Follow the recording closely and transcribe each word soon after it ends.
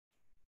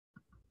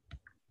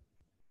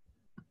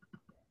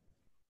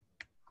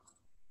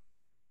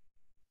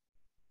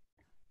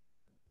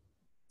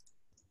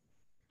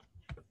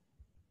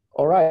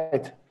All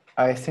right,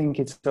 I think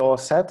it's all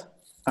set.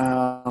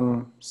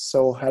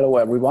 So hello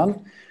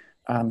everyone.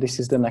 This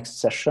is the next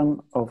session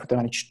of the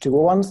Managed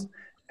 201s,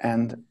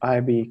 and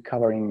I'll be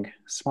covering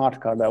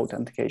SmartCard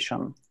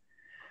authentication.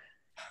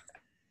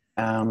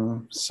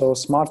 So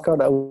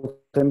SmartCard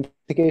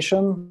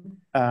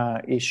authentication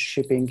is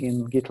shipping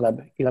in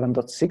GitLab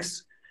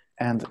 11.6,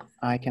 and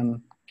I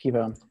can give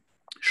a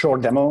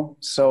short demo.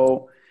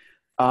 So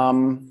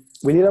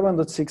with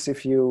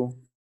 11.6,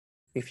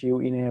 if you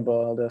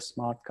enable the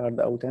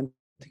SmartCard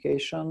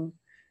authentication,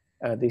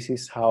 this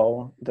is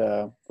how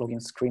the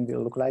login screen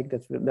will look like.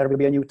 There will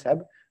be a new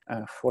tab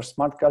for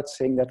SmartCard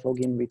saying that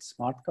login with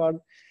SmartCard.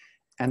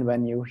 And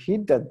when you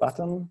hit that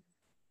button,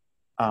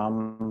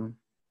 then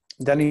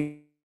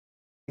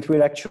it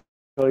will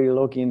actually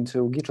log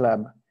into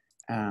GitLab.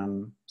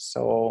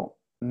 So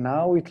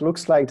now it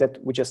looks like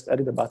that we just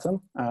added a button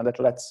that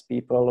lets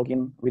people log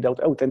in without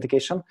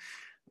authentication,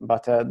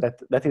 but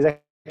that is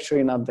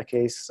actually not the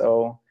case.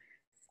 So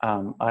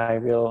I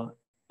will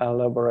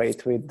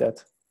elaborate with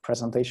that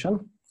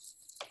presentation.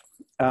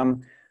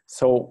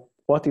 So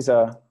what is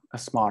a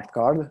smart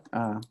card?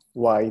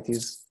 Why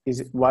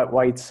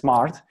it's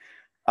smart?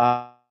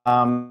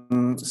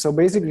 So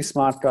basically,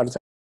 smart cards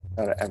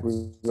are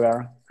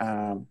everywhere.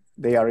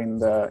 They are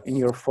in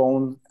your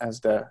phone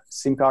as the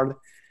SIM card,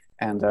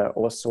 and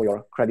also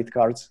your credit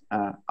cards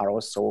are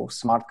also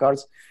smart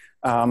cards.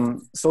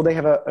 So they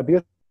have a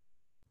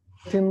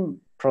built-in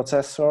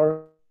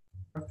processor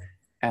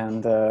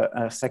and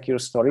secure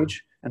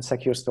storage. And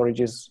secure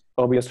storage is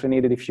obviously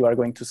needed if you are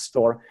going to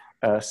store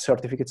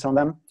certificates on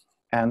them.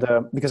 And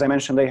because I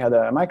mentioned they had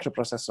a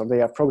microprocessor,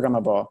 they are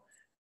programmable.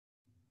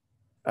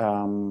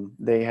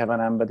 They have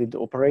an embedded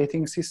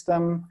operating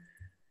system.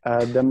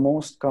 The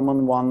most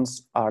common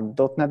ones are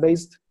 .NET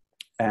based,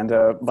 and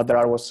but there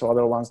are also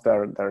other ones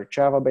that are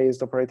Java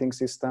based operating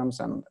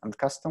systems and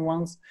custom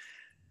ones.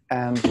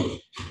 And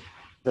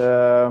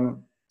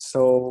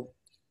so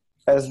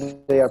as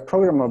they are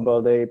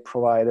programmable, they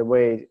provide a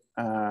way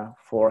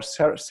for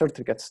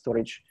certificate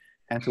storage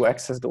and to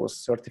access those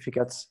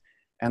certificates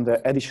and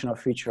the additional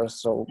features.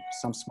 So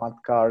some smart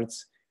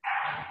cards,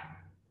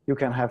 you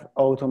can have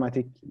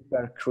automatic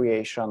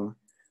creation,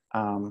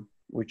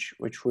 which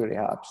really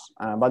helps.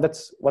 But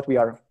that's what we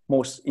are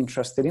most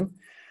interested in.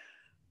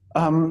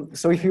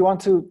 So if you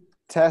want to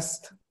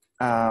test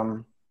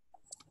the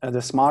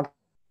smart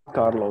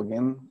card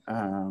login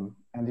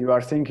and you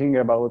are thinking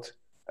about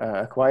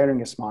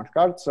acquiring a smart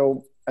card,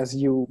 so as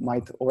you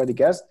might already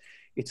guess,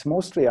 it's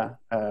mostly a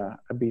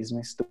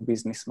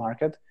business-to-business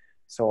market.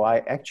 So I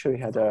actually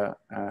had a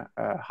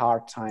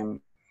hard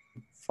time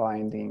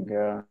finding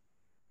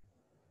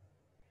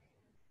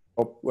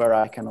where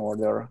I can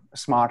order a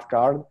smart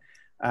card,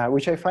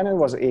 which I finally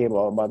was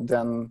able. But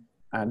then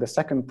the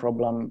second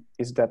problem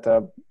is that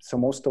so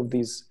most of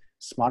these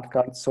smart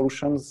card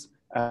solutions,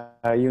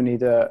 you need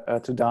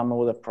to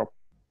download a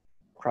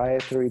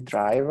proprietary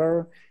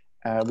driver,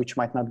 which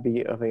might not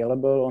be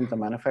available on the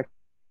manufacturer.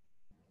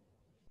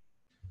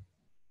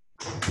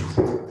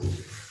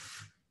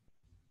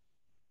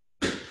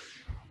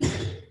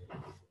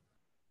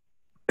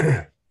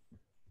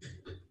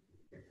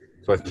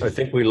 So I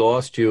think we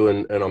lost you,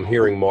 and I'm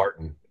hearing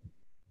Martin.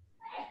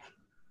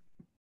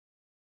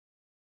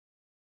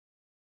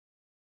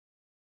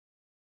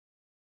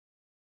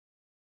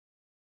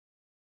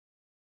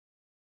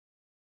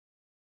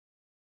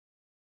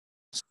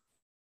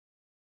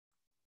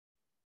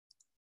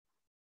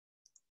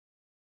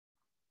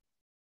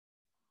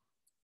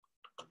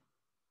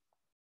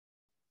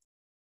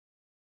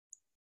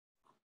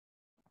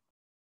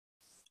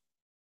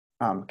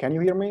 Can you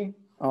hear me,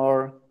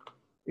 or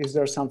is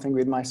there something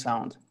with my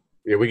sound?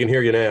 Yeah, we can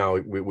hear you now.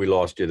 We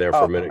lost you there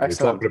for a minute.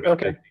 Excellent. You're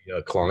talking about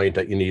the client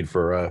that you need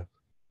for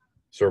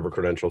server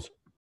credentials.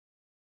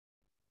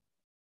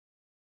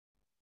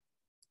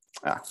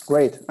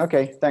 Great.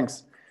 Okay,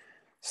 thanks.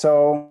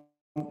 So,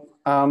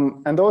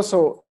 and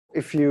also,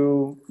 if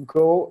you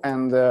go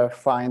and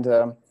find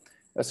a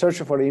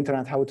search for the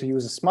internet how to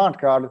use a smart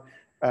card,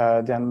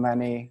 then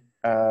many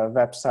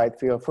websites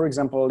will, for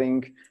example,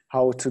 link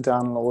how to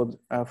download,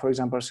 for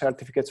example,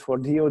 certificates for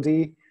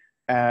DoD,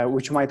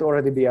 which might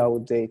already be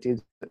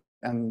outdated,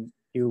 and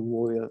you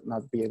will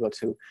not be able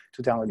to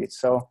download it.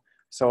 So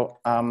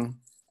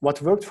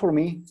what worked for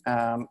me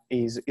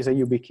is a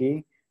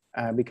YubiKey,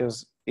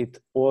 because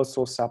it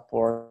also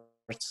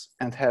supports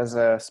and has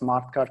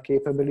smart card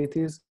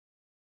capabilities.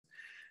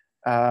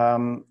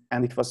 And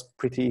it was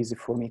pretty easy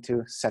for me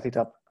to set it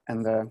up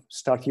and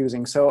start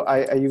using. So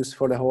I used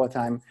for the whole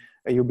time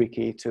a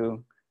YubiKey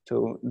to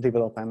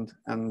develop and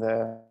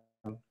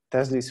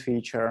test this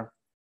feature.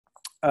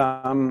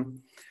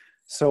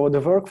 So the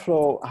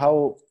workflow,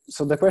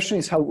 so the question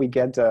is how we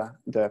get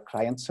the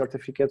client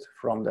certificate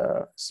from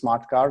the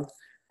smart card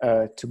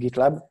to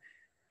GitLab,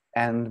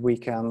 and we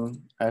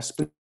can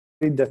split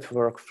that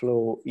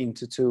workflow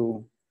into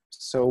two.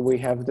 So we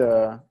have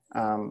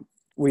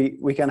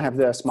we can have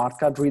the smart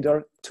card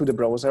reader to the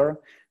browser.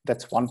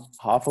 That's one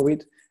half of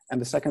it,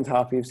 and the second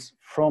half is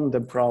from the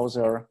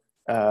browser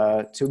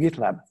to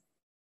GitLab.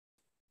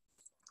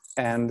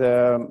 And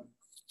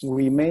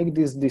we make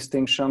this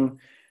distinction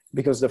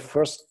because the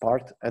first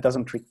part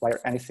doesn't require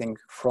anything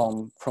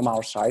from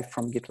our side,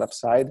 from GitLab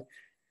side.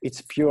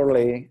 It's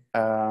purely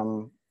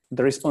the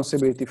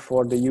responsibility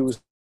for the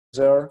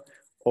user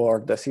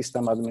or the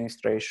system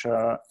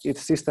administrator.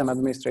 It's system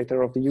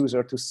administrator of the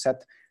user to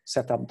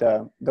set up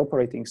the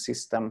operating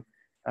system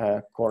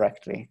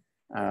correctly.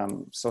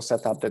 So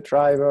set up the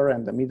driver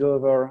and the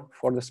middleware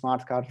for the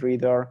smart card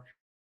reader,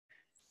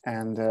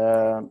 and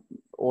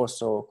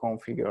also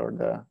configure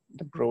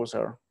the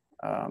browser.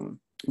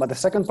 But the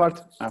second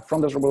part,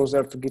 from the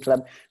browser to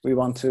GitLab, we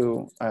want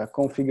to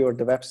configure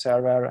the web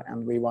server,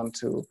 and we want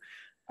to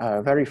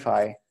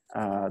verify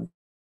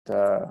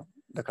the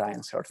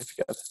client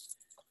certificate.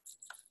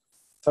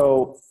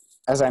 So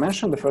as I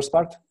mentioned, the first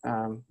part,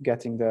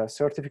 getting the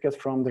certificate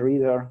from the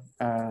reader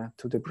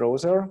to the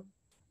browser.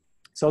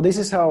 So this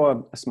is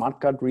how a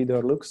smart card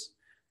reader looks.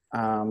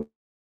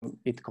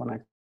 It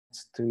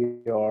connects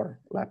to your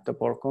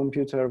laptop or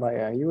computer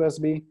via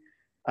USB,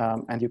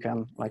 and you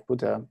can like put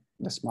the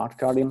smart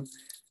card in,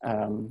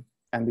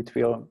 and it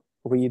will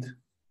read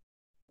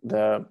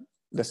the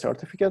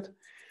certificate.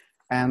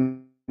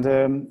 And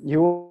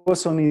you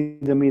also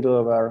need the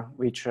middleware,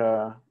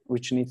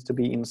 which needs to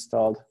be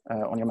installed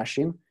on your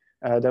machine.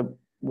 The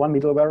one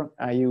middleware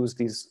I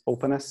used is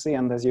OpenSC,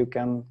 and as you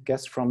can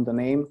guess from the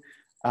name,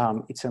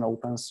 it's an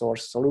open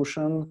source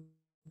solution,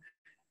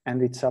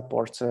 and it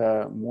supports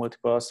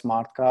multiple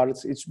smart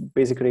cards. It's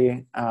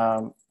basically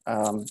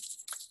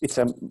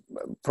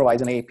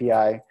provides an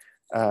API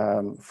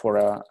for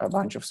a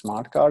bunch of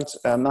smart cards.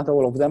 Not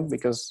all of them,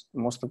 because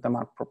most of them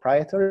are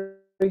proprietary,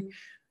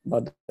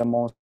 but the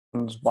most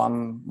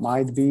one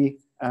might be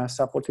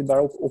supported by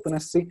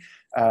OpenSC,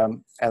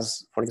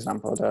 as for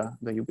example the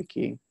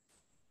YubiKey.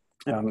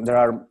 There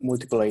are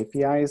multiple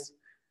APIs,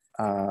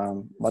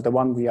 but the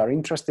one we are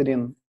interested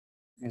in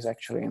is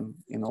actually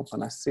in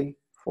OpenSC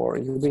for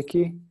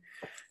YubiKey.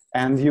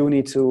 And you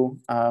need to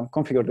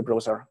configure the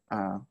browser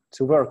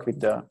to work with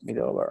the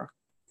middleware.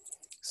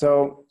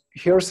 So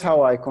here's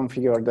how I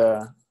configure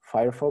the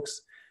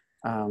Firefox.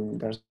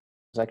 There's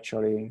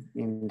actually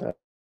in the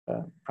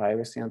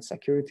privacy and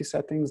security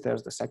settings,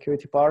 there's the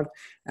security part,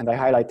 and I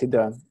highlighted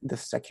the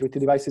security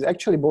devices.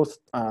 Actually, both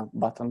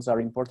buttons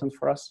are important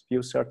for us: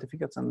 view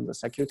certificates and the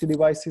security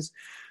devices.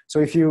 So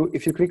if you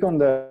click on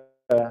the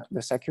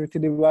security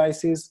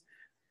devices,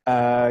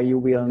 you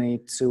will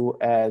need to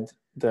add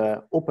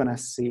the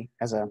OpenSC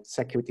as a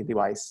security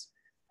device.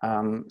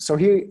 So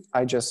here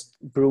I just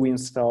brew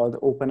installed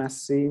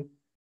OpenSC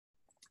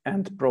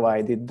and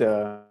provided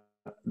the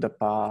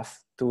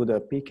path to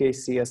the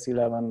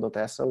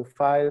pkcs11.so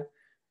file,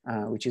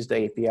 which is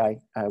the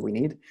API we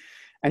need.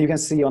 And you can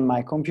see on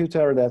my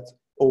computer that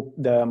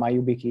my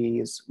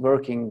YubiKey is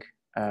working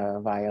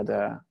via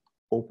the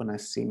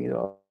OpenSC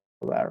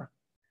middleware.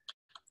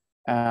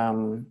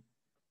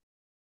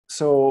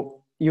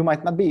 So you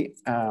might not be,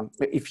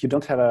 if you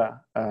don't have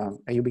a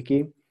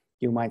YubiKey,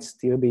 you might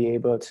still be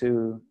able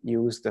to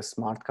use the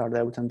SmartCard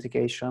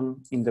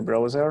Authentication in the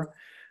browser.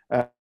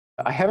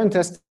 I haven't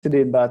tested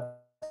it, but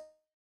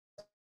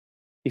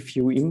if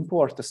you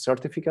import a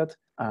certificate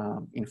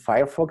in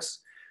Firefox,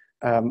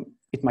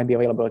 it might be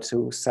available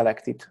to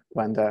select it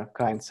when the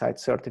client-side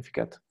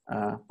certificate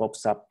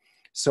pops up.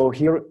 So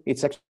here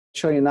it's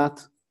actually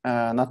not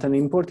an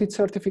imported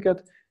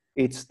certificate.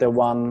 It's the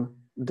one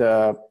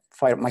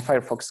my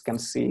Firefox can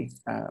see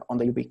on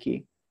the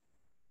YubiKey.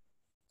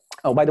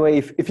 Oh, by the way,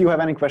 if you have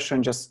any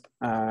question, just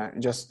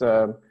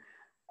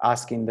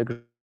ask in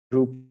the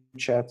group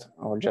chat,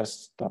 or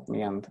just stop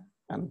me and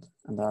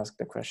ask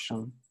the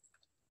question.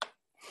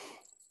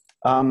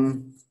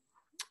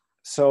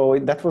 So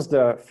that was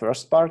the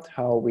first part,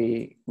 how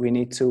we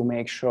need to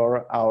make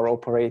sure our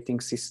operating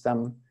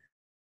system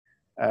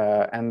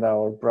and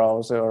our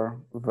browser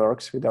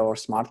works with our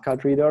smart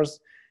card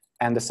readers.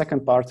 And the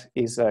second part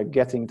is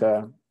getting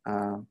the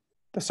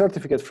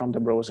certificate from the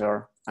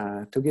browser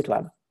to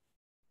GitLab.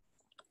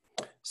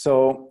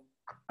 So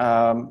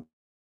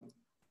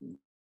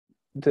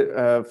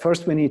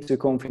first we need to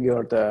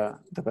configure the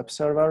web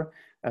server.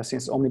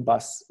 Since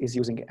Omnibus is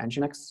using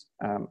Nginx,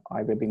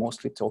 I will be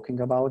mostly talking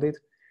about it.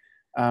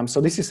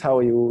 So this is how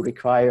you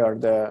require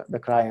the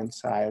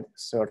client-side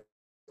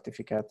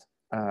certificate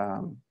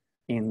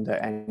in the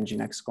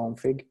Nginx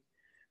config.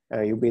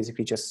 You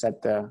basically just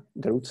set the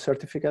root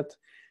certificate,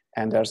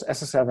 and there's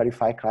SSL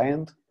verify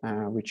client,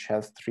 which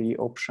has 3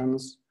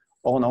 options: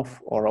 on,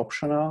 off, or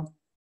optional.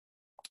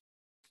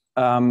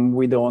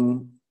 We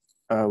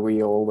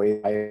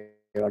always hire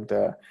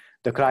the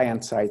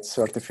client-side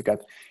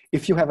certificate.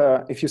 If you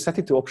set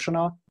it to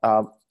optional,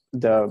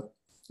 the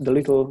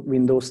little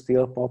window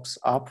still pops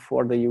up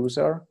for the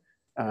user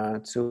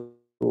to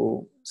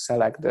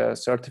select the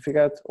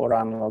certificate or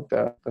unlock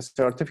the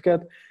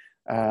certificate.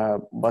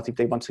 But if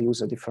they want to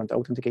use a different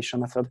authentication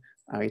method,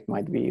 it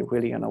might be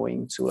really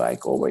annoying to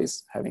like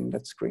always having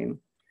that screen.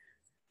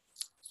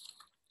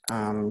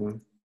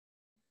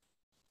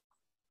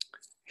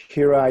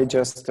 Here I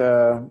just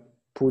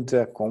put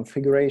the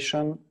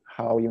configuration,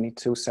 how you need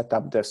to set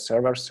up the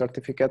server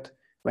certificate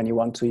when you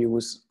want to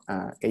use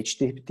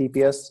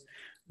HTTPS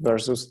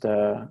versus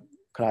the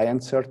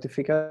client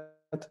certificate.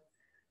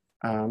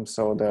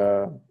 So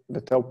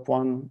the top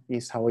one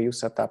is how you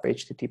set up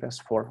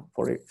HTTPS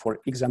for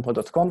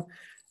example.com,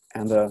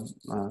 and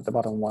the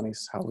bottom one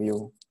is how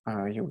you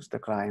use the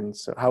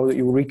clients, how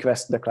you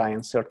request the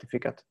client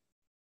certificate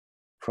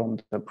from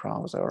the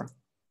browser.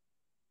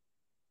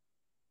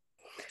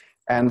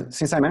 And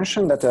since I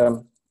mentioned that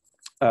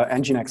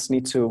Nginx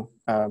needs to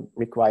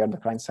require the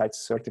client-side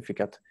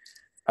certificate,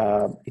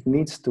 it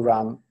needs to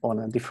run on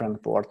a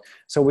different port.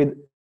 So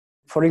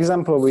for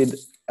example, with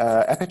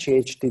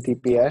Apache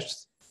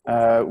HTTPS,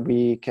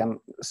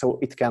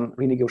 it can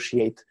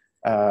renegotiate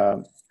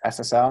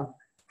SSL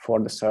for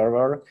the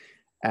server,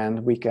 and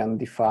we can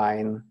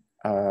define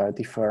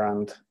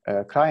different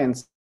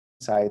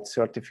client-side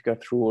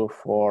certificate rule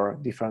for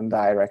different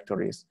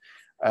directories.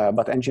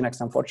 But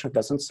Nginx unfortunately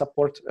doesn't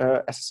support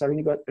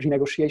SSL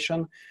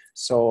renegotiation.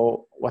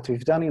 So what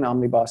we've done in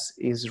Omnibus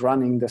is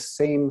running the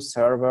same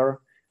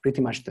server,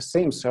 pretty much the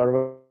same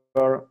server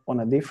on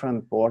a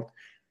different port,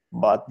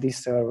 but this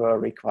server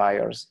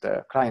requires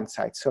the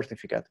client-side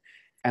certificate.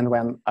 And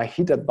when I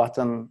hit that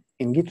button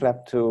in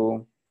GitLab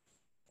to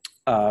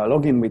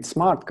log in with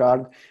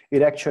SmartCard,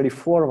 it actually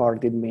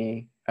forwarded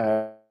me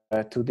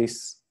to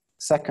this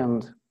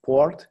second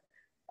port,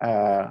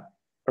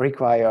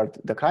 required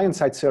the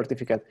client-side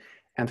certificate,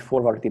 and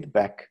forwarded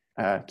back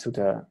to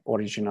the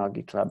original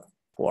GitLab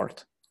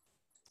port.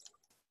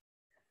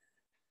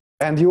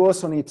 And you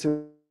also need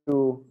to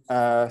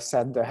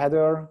set the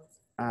header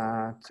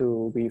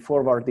to be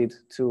forwarded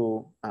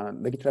to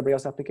the GitLab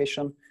Rails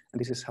application. And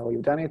this is how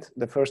you've done it.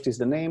 The first is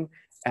the name,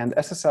 and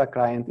SSL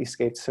client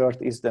escape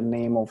cert is the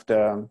name of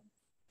the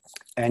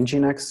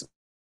Nginx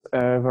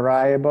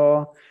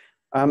variable.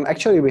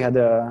 Actually, we had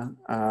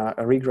a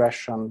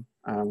regression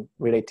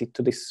related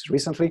to this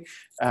recently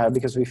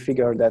because we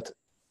figured that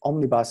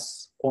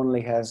Omnibus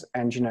only has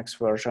Nginx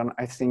version,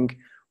 I think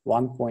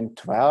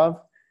 1.12,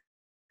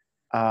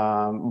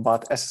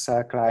 but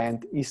SSL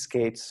client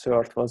escape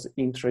cert was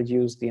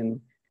introduced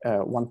in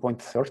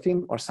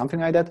 1.13 or something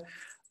like that.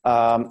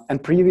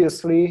 And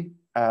previously,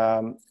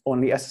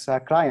 only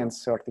SSL client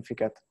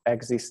certificate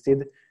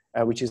existed,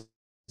 which is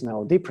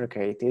now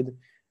deprecated,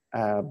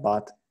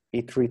 but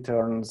it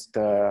returns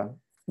the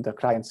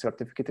client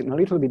certificate in a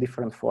little bit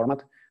different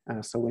format.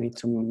 So we need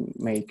to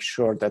make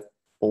sure that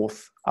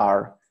both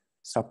are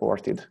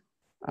supported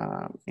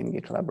in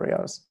GitLab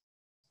Rails.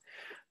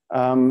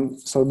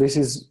 So this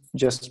is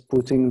just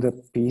putting the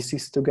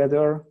pieces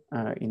together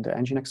in the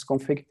Nginx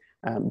config.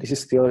 This is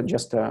still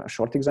just a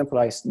short example.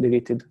 I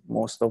deleted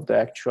most of the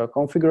actual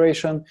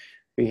configuration.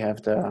 We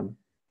have the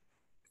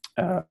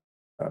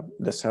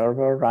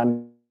server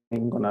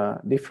running on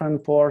a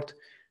different port.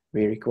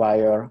 We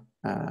require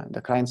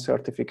the client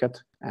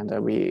certificate,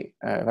 and we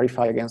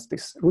verify against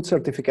this root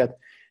certificate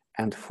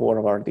and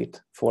forward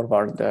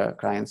the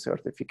client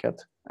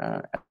certificate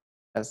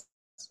as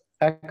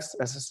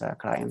XSSL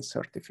client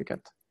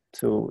certificate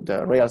to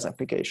the Rails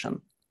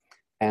application.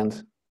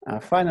 And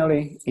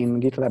finally, in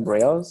GitLab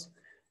Rails,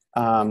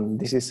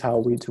 this is how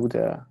we do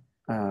the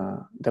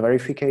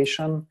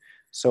verification.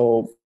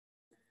 So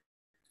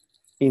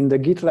in the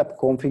GitLab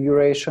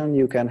configuration,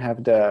 you can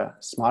have the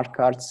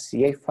SmartCard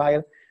CA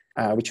file,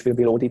 which will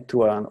be loaded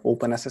to an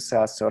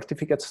OpenSSL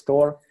certificate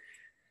store.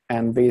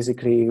 And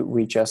basically,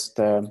 we just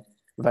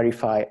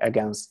verify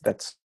against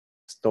that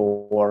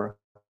store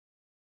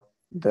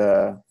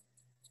the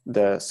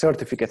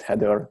certificate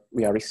header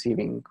we are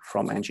receiving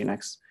from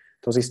Nginx.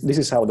 So this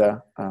is how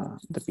the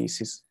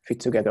pieces fit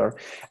together.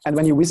 And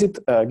when you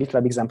visit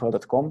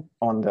gitlabexample.com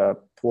on the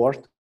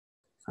port,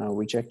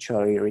 which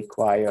actually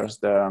requires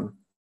the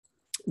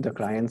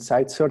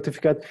client-side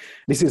certificate,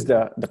 this is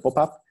the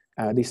pop-up.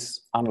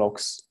 This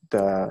unlocks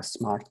the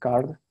smart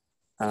card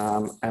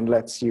and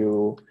lets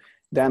you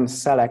then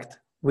select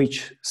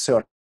which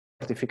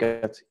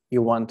certificate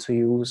you want to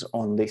use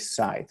on this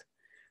site.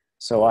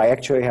 So I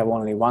actually have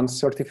only one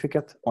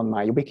certificate on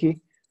my YubiKey.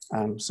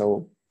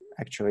 So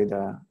actually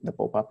the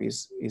pop-up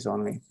is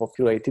only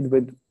populated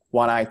with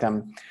one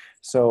item.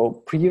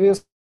 So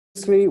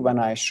previously, when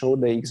I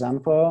showed the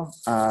example,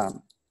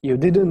 you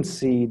didn't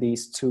see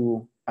these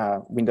two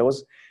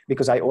windows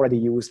because I already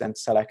used and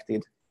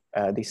selected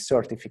this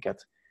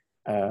certificate.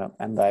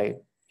 And I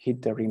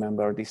hit the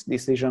remember this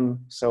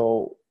decision.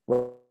 So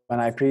when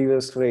I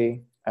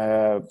previously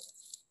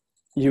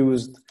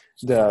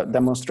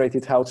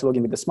demonstrated how to log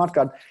in with the smart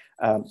card,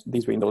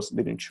 these windows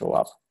didn't show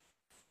up.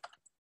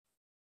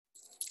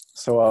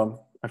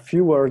 So a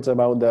few words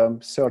about the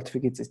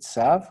certificates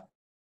itself.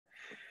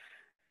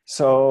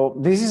 So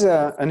this is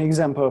an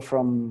example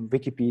from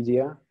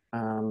Wikipedia.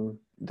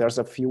 There's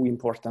a few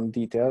important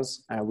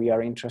details we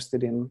are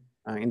interested in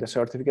the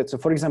certificate. So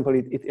for example,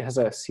 it has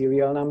a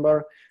serial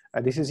number.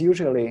 This is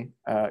usually,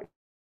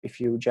 if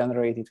you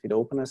generate it with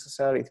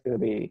OpenSSL, it will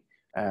be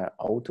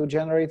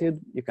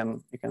auto-generated. You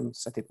can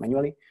set it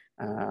manually,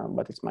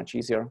 but it's much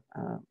easier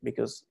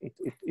because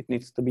it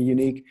needs to be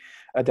unique.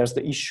 There's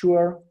the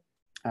issuer,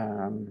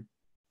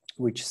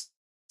 which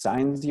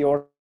signs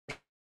your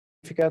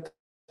certificate.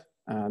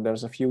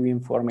 There's a few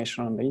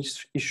information on the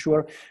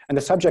issuer, and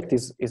the subject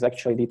is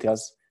actually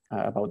details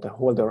about the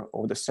holder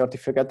of the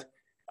certificate.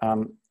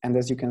 And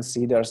as you can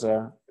see, there's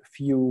a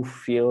few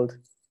fields.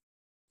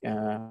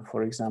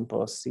 For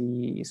example,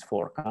 C is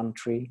for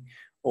country,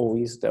 O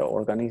is the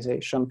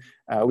organization,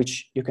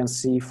 which you can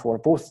see for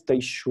both the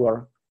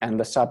issuer and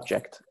the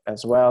subject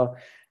as well.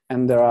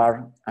 And there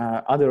are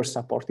other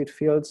supported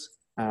fields.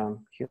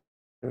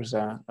 Here's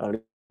a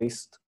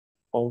list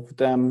of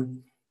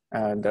them.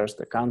 There's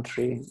the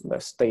country, the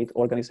state,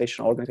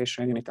 organization,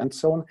 organization unit, and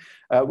so on.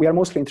 We are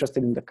mostly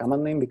interested in the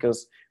command name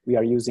because we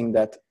are using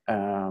that,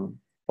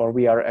 or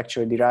we are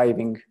actually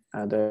deriving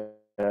the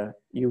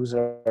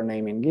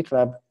username in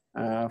GitLab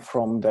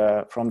from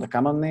the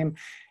command name.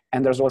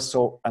 And there's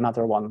also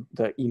another one,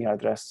 the email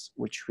address,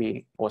 which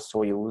we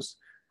also use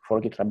for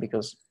GitLab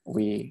because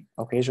we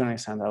occasionally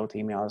send out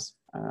emails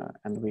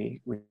and we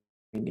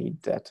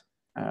need that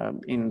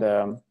in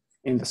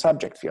the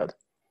subject field.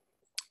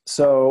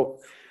 So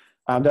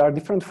there are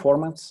different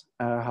formats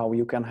how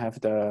you can have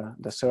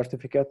the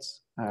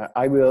certificates.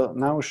 I will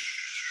now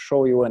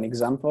show you an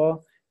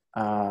example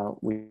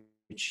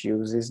which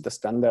uses the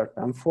standard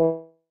PAM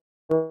format.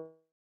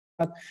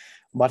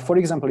 But for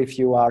example, if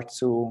you are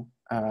to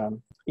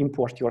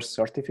import your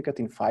certificate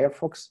in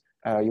Firefox,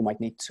 you might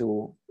need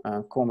to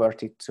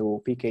convert it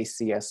to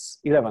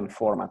PKCS11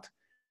 format,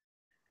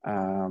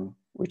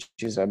 which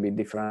is a bit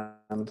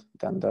different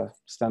than the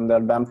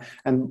standard BAM.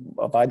 And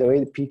by the way,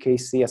 the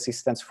PKCS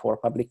stands for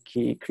Public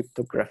Key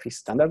Cryptography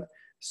Standard.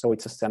 So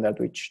it's a standard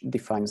which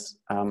defines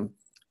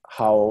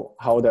how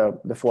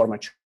the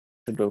format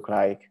should look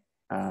like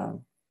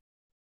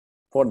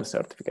for the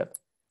certificate.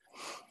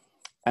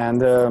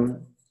 And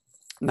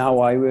now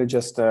I will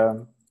just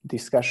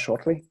discuss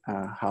shortly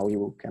how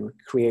you can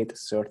create a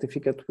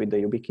certificate with the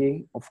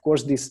YubiKey. Of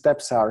course, these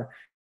steps are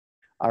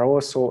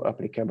also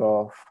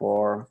applicable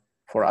for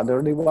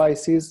other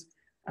devices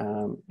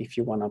if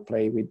you want to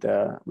play with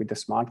the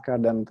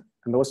SmartCard,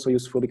 and also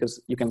useful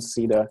because you can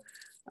see the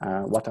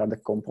what are the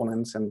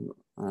components and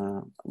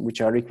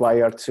which are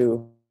required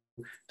to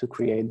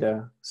create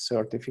the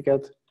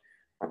certificate.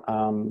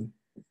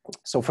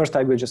 So first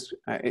I will just,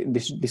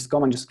 this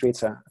command just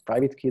creates a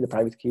private key. The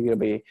private key will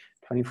be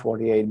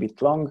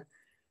 2048-bit long.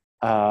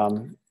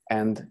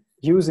 And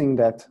using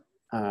that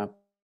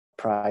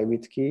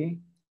private key,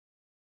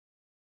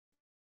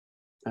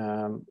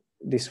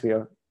 this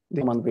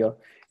command will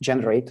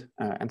generate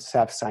and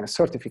self-sign a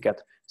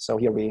certificate. So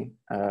here we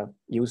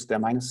use the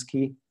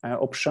 -key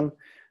option,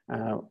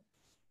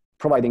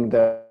 providing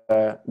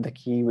the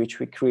key which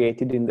we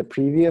created in the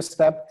previous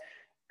step.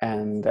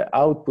 And the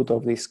output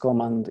of this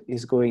command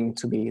is going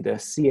to be the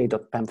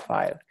ca.pem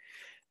file.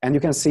 And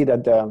you can see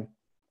that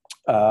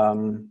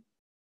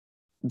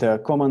the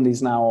command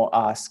is now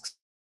asks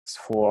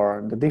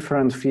for the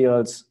different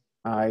fields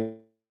I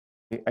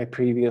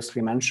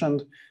previously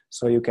mentioned.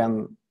 So you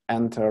can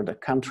enter the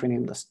country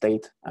name, the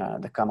state,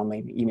 the command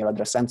name, email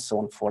address, and so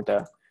on for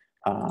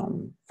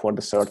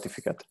the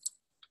certificate.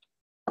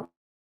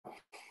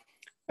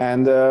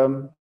 And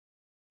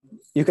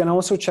you can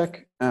also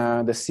check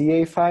the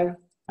CA file,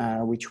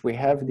 which we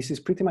have. This is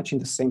pretty much in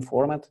the same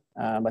format,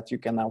 but you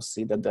can now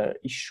see that the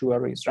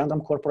issuer is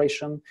Random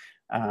Corporation.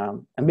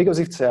 And because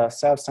it's a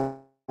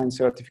self-signed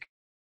certificate,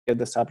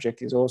 the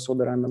subject is also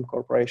the Random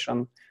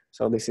Corporation.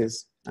 So this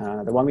is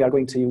the one we are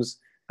going to use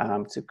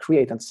to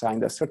create and sign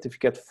the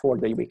certificate for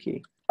the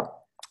YubiKey.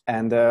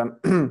 And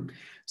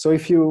so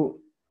if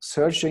you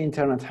search the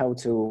internet how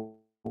to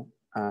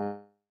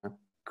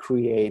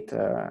create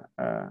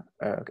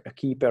a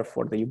key pair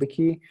for the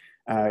YubiKey,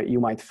 you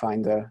might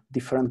find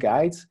different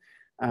guides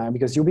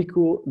because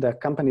YubiKey, the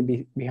company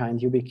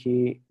behind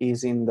YubiKey,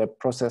 is in the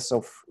process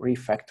of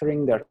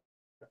refactoring their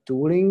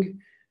tooling,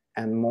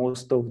 and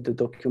most of the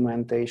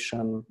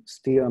documentation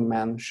still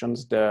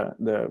mentions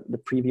the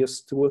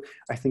previous tool.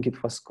 I think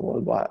it was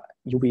called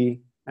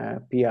Yubi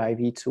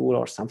PIV tool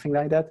or something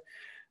like that,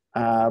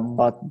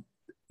 but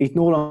it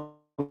no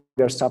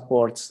longer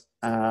supports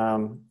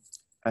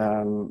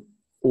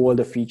all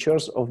the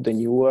features of the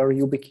newer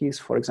YubiKeys.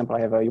 For example,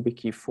 I have a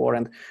YubiKey 4,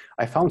 and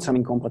I found some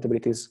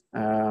incompatibilities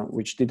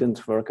which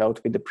didn't work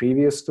out with the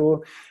previous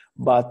tool,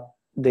 but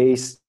they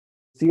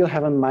still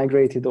haven't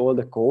migrated all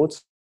the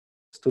codes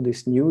to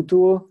this new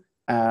tool,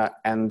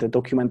 and the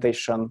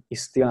documentation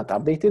is still not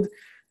updated.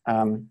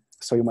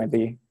 So you might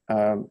be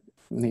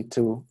need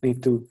to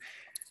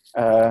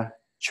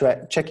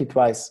check it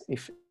twice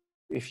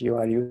if you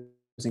are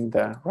using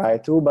the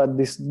right tool. But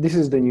this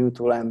is the new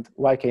tool, and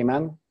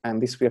YKMan,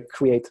 and this will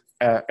create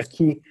a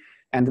key.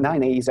 And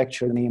 9A is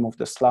actually the name of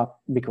the slot,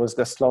 because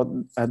the slot,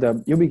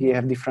 the YubiKey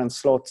have different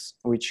slots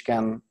which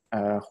can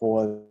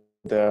hold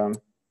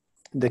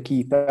the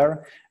key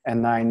pair,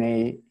 and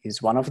 9A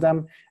is one of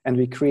them. And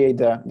we create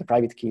the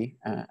private key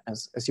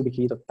as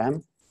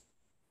YubiKey.pem.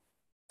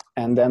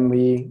 And then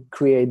we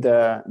create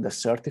the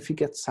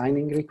certificate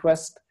signing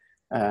request,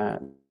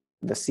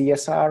 the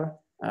CSR,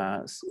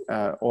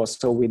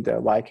 also with the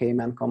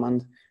YKMan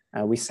command.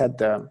 we set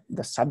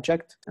the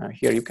subject.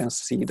 Here you can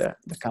see the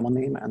common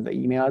name and the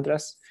email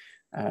address.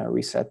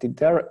 We set it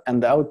there,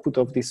 and the output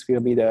of this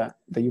will be the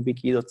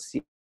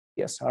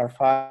YubiKey.csr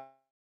file,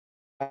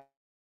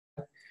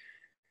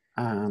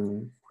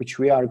 which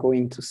we are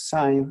going to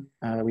sign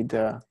with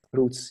the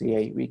root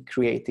CA we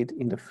created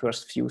in the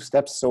first few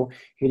steps. So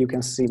here you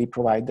can see we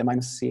provide the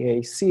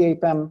 -CA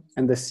CA-PEM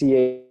and the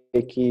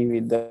CA key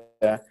with the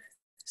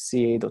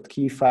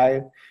CA.key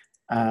file.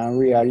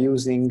 We are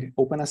using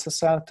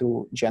OpenSSL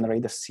to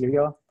generate the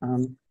serial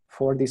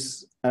for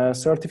this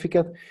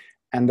certificate,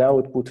 and the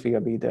output will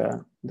be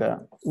the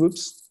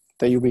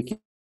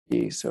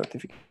YubiKey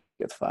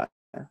certificate file.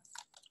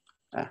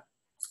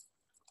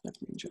 Let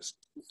me just,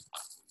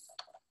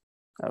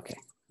 okay,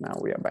 now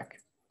we are back.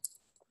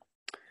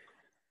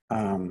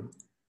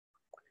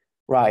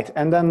 Right,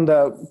 and then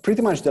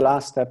pretty much the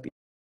last step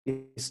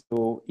is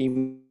to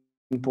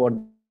import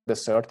the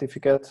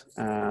certificate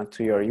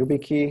to your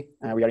YubiKey.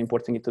 We are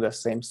importing it to the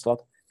same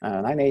slot,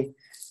 9A,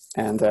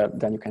 and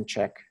then you can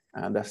check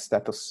the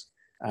status.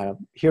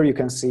 Here you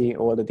can see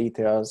all the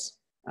details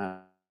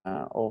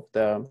of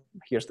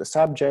here's the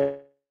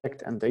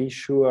subject and the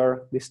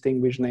issuer,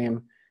 distinguished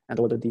name, and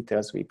all the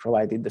details we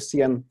provided. The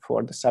CN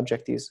for the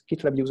subject is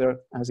GitLab user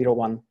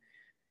 01,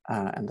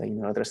 and the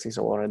email address is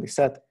already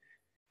set.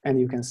 And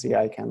you can see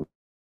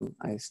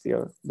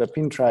the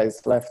pin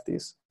tries left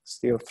is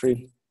still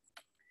 3.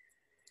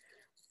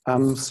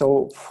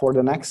 So for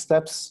the next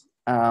steps,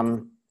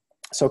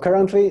 so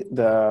currently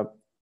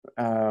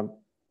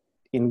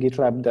in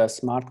GitLab, the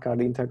SmartCard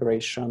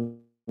integration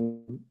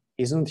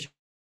isn't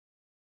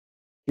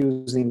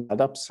using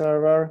the app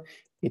server.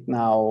 It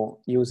now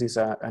uses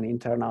an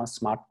internal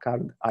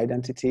SmartCard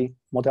identity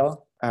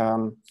model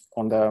in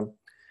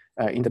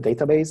the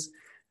database.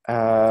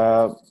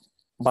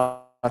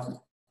 But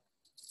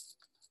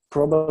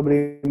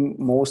probably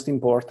most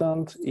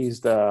important is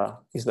the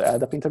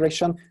LDAP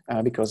integration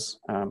because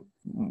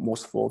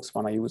most folks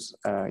want to use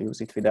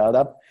it with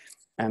LDAP,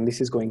 and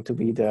this is going to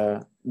be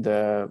the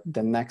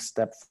next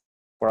step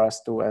for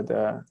us to add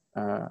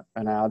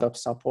an LDAP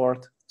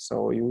support.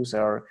 So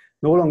user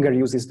no longer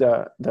uses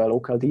the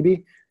local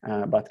DB,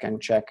 but can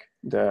check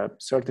the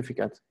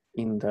certificate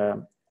in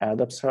the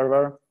LDAP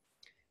server.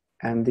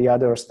 And the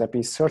other step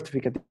is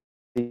certificate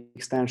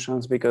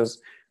extensions, because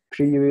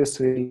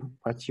previously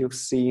what you've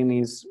seen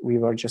is we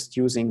were just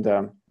using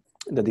the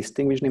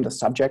distinguished name, the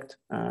subject,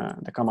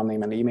 the common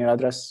name and email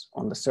address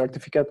on the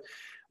certificate,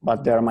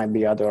 but there might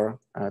be other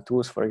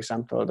tools, for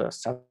example, the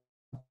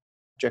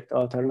subject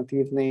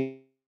alternative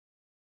name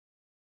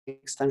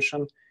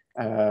extension,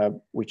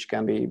 which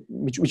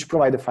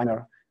provide the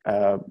finer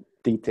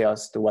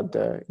details to what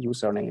the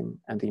username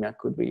and email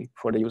could be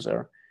for the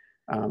user.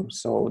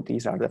 So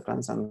these are the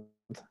plans, and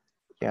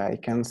yeah, I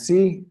can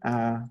see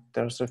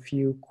there's a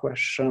few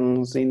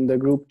questions in the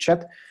group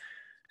chat.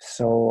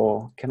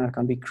 So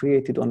can be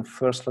created on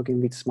first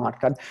login with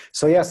SmartCard?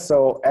 So yes,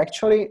 so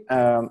actually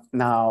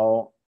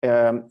now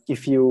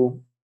if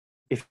you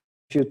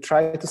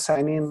try to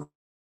sign in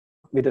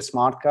with a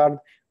SmartCard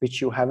which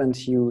you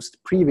haven't used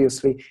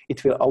previously,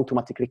 it will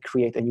automatically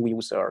create a new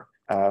user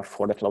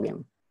for that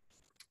login.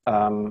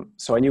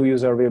 So a new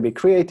user will be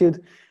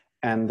created,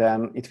 and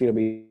then it will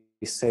be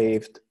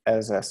saved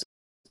as a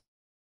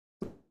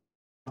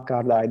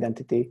SmartCard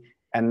identity.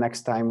 And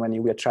next time when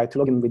you will try to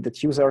log in with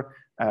that user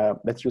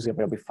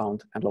will be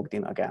found and logged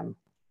in again.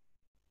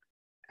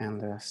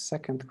 And the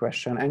second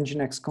question,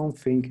 Nginx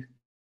config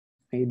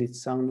made it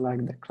sound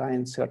like the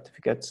client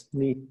certificates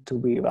need to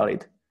be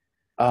valid.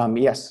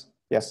 Yes,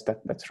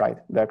 that's right.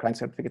 The client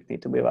certificate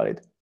need to be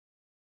valid.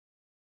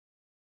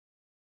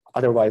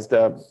 Otherwise,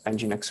 the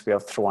Nginx will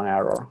throw an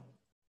error.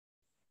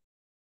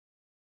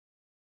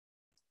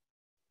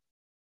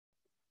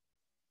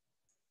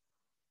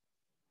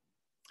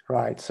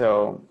 Right.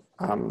 So.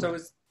 So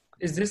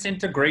is this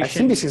integration? I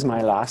think this is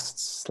my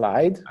last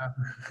slide.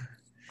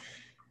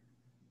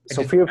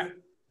 So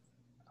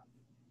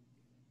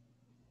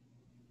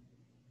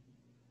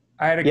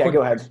I had a quick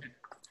go ahead.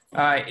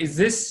 Is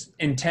this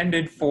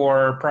intended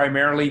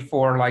primarily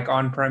for like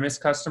on-premise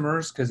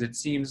customers? Because it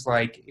seems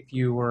like if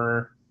you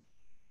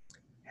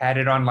had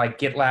it on like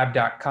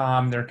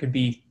GitLab.com, there could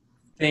be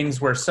things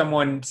where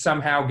someone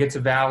somehow gets a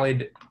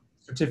valid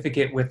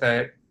certificate with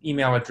an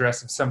email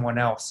address of someone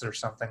else or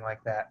something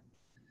like that.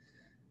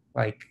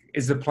 Like,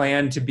 is the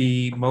plan to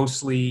be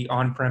mostly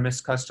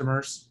on-premise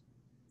customers?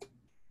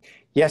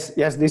 Yes,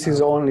 this is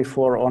only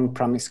for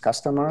on-premise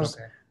customers.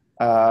 Okay.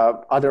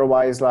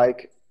 Otherwise,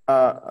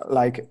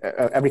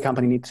 every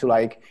company needs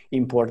to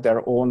import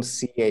their own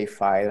CA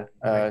file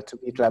to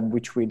GitLab,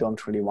 which we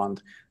don't really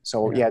want.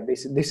 So yeah,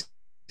 this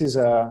is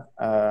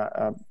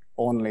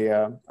only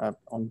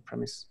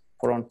on-premise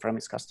for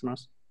on-premise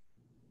customers.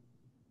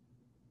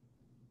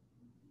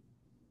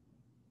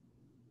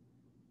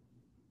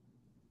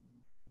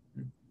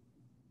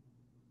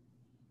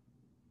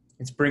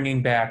 It's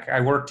bringing back, I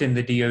worked in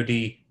the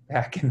DoD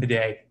back in the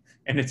day,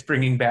 and it's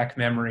bringing back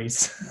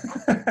memories.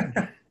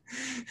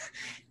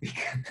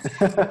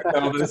 with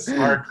all the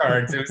smart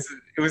cards.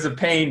 It was a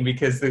pain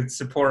because the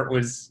support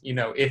was, you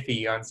know,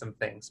 iffy on some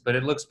things, but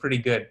it looks pretty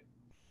good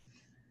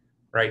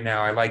right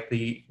now. I like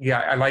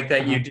I like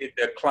that you did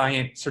the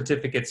client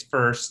certificates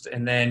first,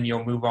 and then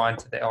you'll move on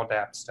to the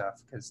LDAP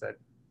stuff, because that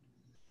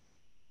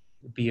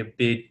would be a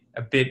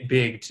bit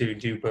big to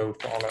do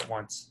both all at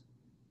once.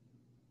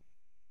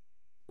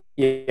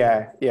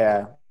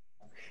 Yeah.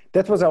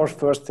 That was our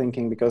first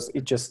thinking, because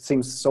it just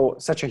seems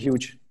such a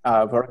huge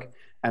work,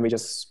 and we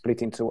just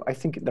split into, I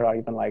think there are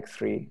even like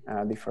 3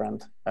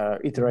 different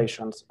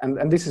iterations,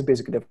 and this is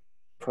basically the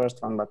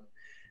first one, but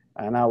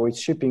now it's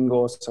shipping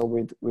also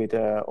with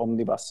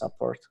omnibus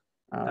support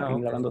in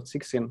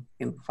 11.6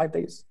 in 5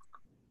 days.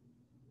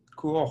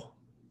 Cool.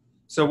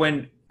 So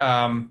when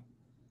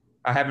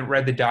I haven't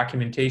read the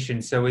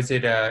documentation, so is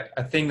it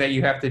a thing that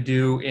you have to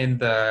do in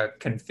the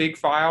config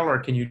file, or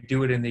can you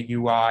do it in the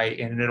UI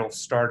and it'll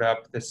start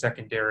up the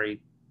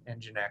secondary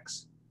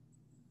Nginx?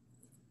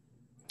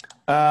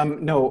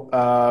 No,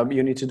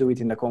 you need to do it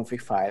in the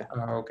config file.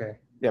 Oh, okay.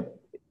 Yep,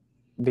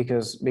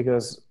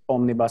 because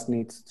Omnibus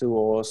needs to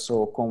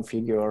also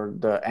configure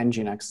the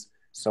Nginx.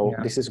 So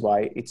this is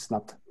why it's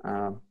not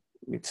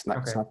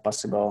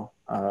possible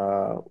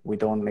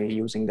with only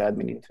using the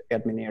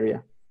admin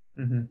area.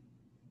 Mm-hmm.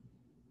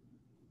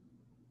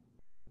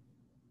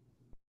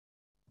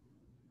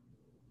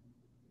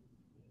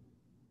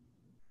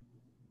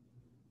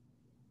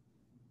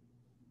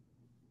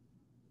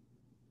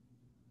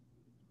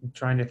 I'm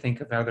trying to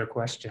think of other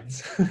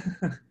questions.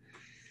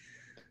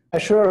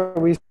 Sure,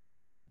 we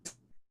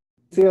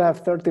still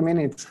have 30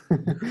 minutes.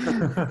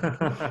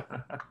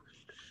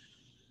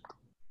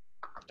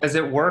 Does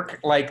it work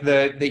like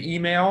the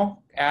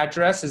email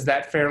address? Is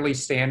that fairly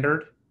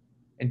standard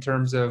in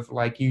terms of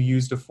like you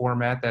used a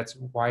format that's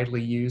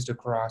widely used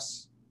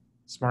across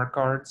smart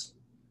cards?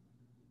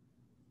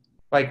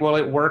 Like, will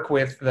it work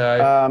with the?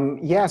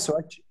 Yeah. So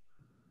actually,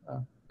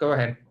 go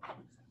ahead.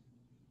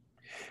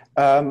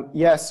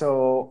 Yeah.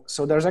 So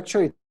there's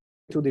actually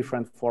 2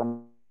 different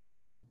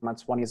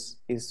formats. One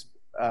is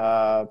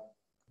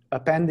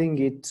appending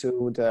it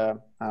to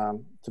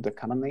the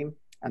command name,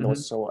 and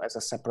also as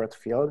a separate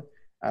field.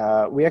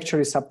 We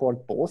actually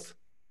support both.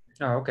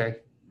 Oh, okay.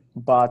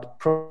 But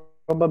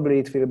probably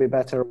it will be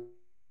better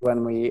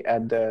when we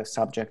add the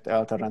subject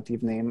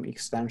alternative name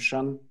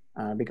extension,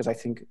 because I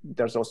think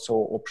there's also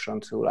option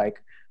to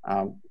like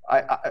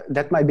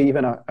that might be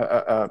even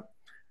a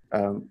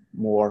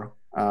more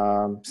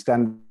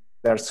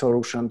standard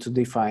solution to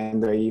define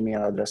the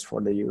email address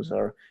for the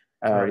user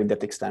with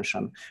that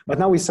extension. But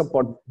now we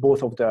support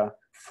both of the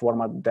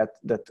format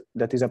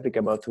that is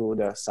applicable to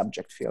the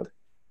subject field.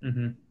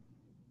 Mm-hmm.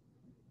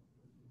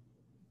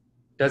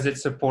 Does it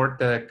support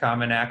the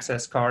common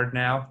access card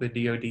now, the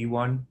DoD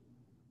one?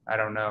 I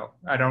don't know.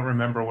 I don't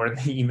remember where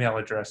the email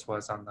address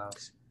was on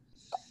those.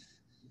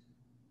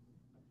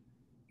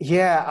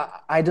 Yeah,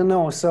 I don't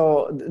know.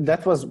 So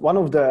that was one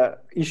of the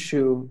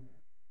issue.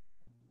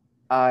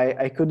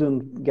 I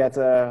couldn't get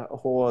a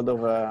hold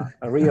of a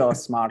real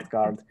smart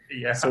card.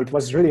 Yeah. So it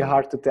was really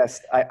hard to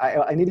test.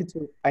 I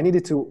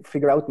needed to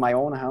figure out my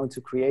own how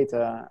to create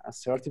a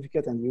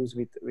certificate and use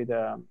with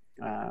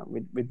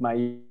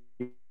my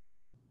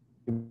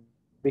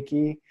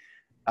wiki.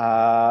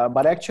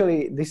 But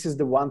actually, this is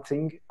the one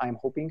thing I'm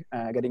hoping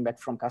getting back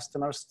from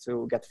customers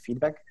to get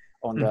feedback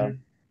on the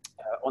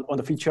on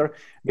the feature,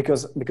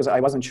 because I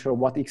wasn't sure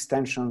what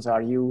extensions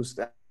are used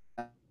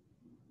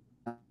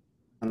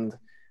and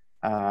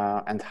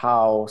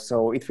how.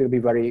 So it will be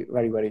very,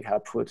 very, very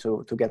helpful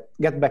to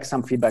get back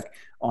some feedback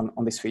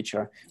on this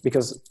feature,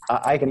 because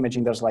I can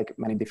imagine there's like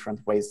many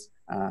different ways.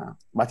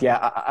 But yeah,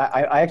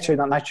 I actually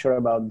not sure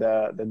about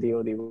the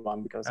DoD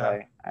one, because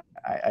I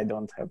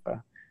don't have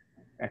a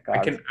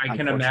card.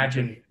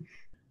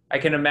 I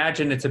can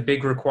imagine it's a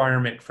big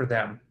requirement for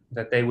them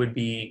that they would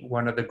be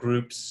one of the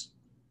groups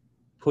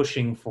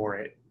pushing for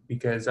it,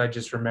 because I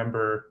just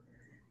remember,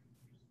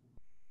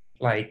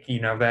 like,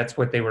 you know, that's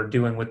what they were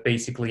doing with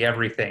basically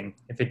everything.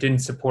 If it didn't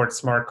support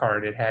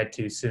SmartCard, it had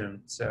to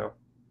soon. So,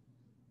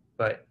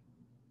 but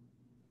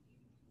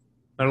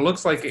it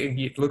looks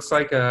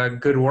like a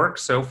good work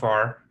so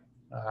far,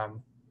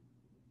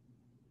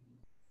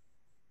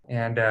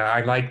 and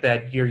I like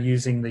that you're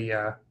using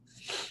the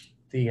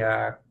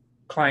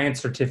client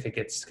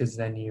certificates, because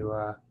then you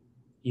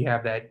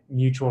have that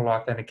mutual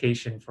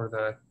authentication for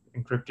the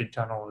encrypted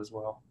tunnel as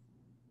well.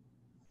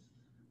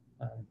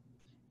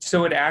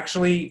 So it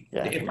actually,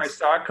 if I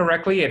saw it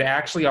correctly, it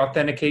actually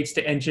authenticates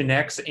to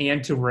Nginx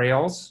and to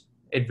Rails.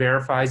 It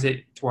verifies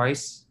it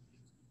twice.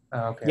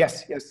 Okay.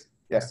 Yes.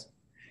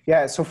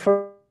 Yeah. So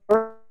first,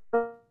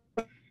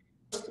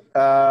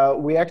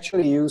 we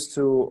actually used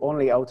to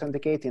only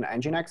authenticate in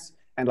Nginx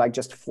and like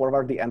just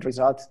forward the end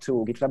result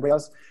to GitLab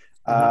Rails.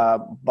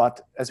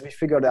 But as we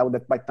figured out,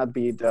 that might not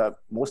be the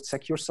most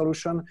secure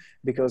solution,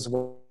 because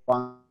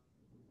one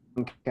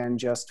can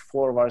just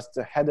forward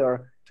the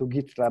header to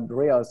GitLab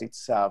Rails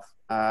itself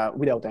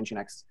without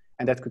Nginx,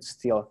 and that could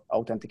still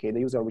authenticate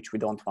the user, which we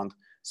don't want.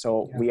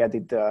 So Yeah. we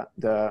added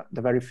the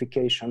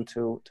verification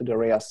to the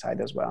Rails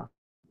side as well.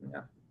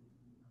 Yeah.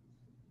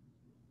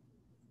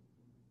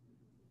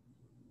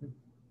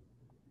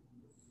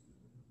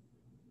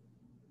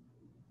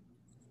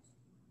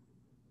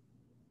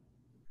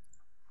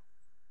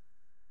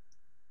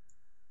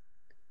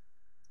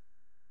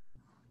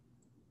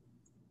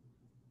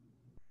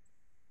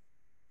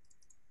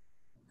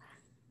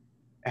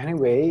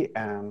 Anyway,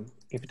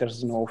 if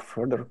there's no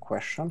further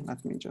question,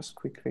 let me just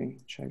quickly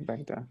check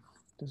back the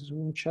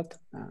Zoom chat.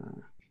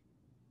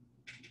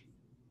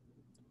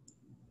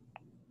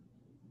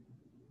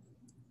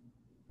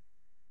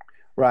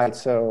 Right,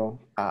 so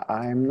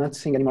I'm not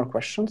seeing any more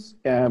questions,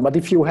 but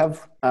if you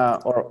have,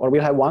 or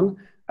we'll have one,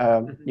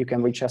 you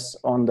can reach us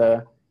on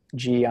the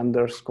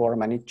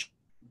G_manage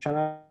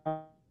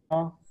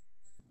channel,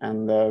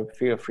 and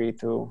feel free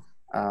to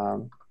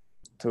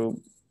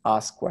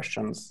ask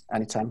questions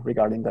anytime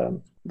regarding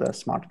the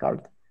smart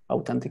card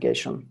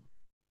authentication.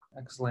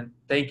 Excellent.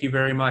 Thank you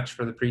very much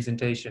for the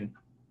presentation.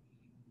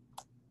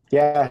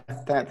 Yeah,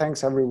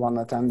 thanks everyone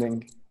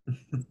attending.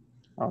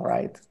 All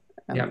right.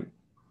 And yeah.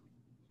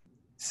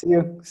 See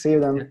you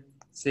then.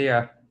 See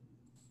ya.